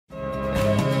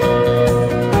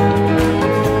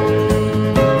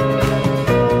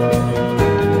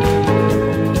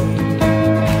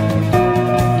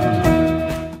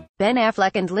Ben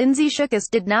Affleck and Lindsay Shookus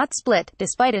did not split,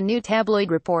 despite a new tabloid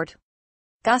report.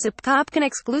 Gossip Cop can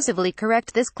exclusively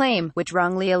correct this claim, which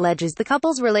wrongly alleges the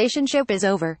couple's relationship is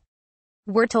over.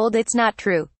 We're told it's not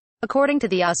true. According to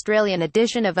the Australian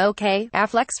edition of OK,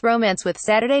 Affleck's romance with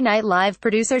Saturday Night Live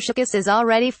producer Shookus is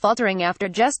already faltering after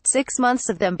just 6 months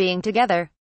of them being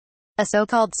together. A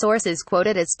so-called source is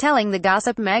quoted as telling the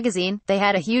Gossip magazine, "They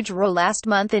had a huge row last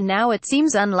month and now it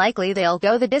seems unlikely they'll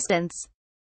go the distance."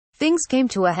 Things came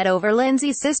to a head over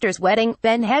Lindsay's sister's wedding.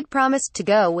 Ben had promised to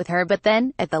go with her, but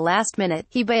then, at the last minute,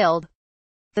 he bailed.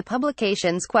 The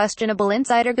publication's questionable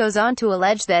insider goes on to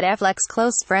allege that Affleck's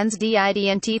close friends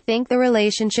didn't think the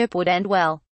relationship would end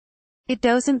well. It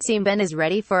doesn't seem Ben is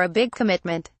ready for a big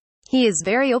commitment. He is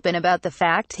very open about the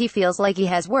fact he feels like he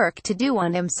has work to do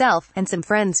on himself, and some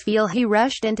friends feel he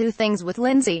rushed into things with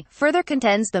Lindsay, further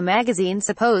contends the magazine's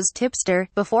supposed tipster,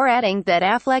 before adding that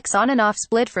Affleck's on-and-off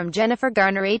split from Jennifer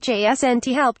Garner hasn't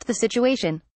helped the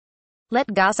situation.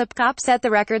 Let Gossip Cop set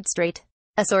the record straight.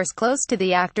 A source close to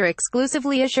the actor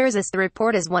exclusively assures us the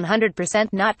report is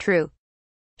 100% not true.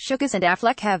 Shookus and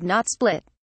Affleck have not split.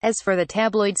 As for the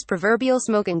tabloid's proverbial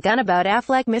smoking gun about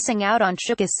Affleck missing out on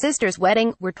Shookus' sister's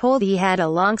wedding, we're told he had a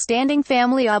long-standing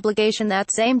family obligation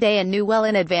that same day and knew well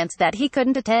in advance that he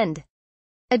couldn't attend.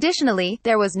 Additionally,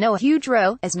 there was no huge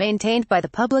row, as maintained by the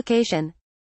publication.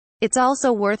 It's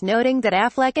also worth noting that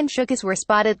Affleck and Shookus were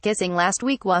spotted kissing last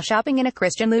week while shopping in a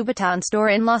Christian Louboutin store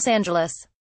in Los Angeles.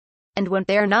 And when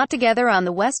they're not together on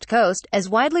the West Coast, as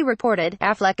widely reported,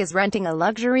 Affleck is renting a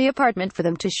luxury apartment for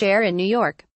them to share in New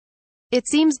York. It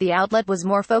seems the outlet was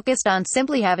more focused on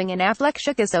simply having an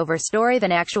Affleck-Shookus over story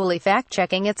than actually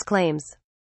fact-checking its claims.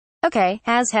 OK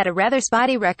has had a rather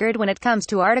spotty record when it comes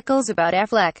to articles about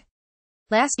Affleck.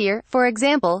 Last year, for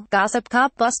example, Gossip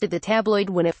Cop busted the tabloid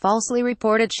when it falsely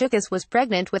reported Shookus was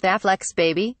pregnant with Affleck's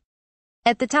baby.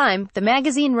 At the time, the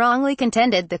magazine wrongly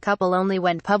contended the couple only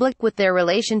went public with their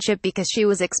relationship because she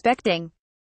was expecting.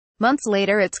 Months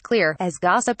later it's clear, as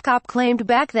Gossip Cop claimed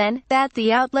back then, that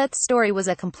the outlet's story was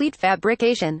a complete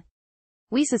fabrication.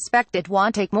 We suspect it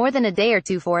won't take more than a day or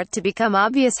two for it to become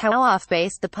obvious how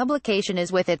off-base the publication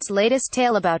is with its latest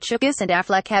tale about Shookus and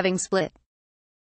Affleck having split.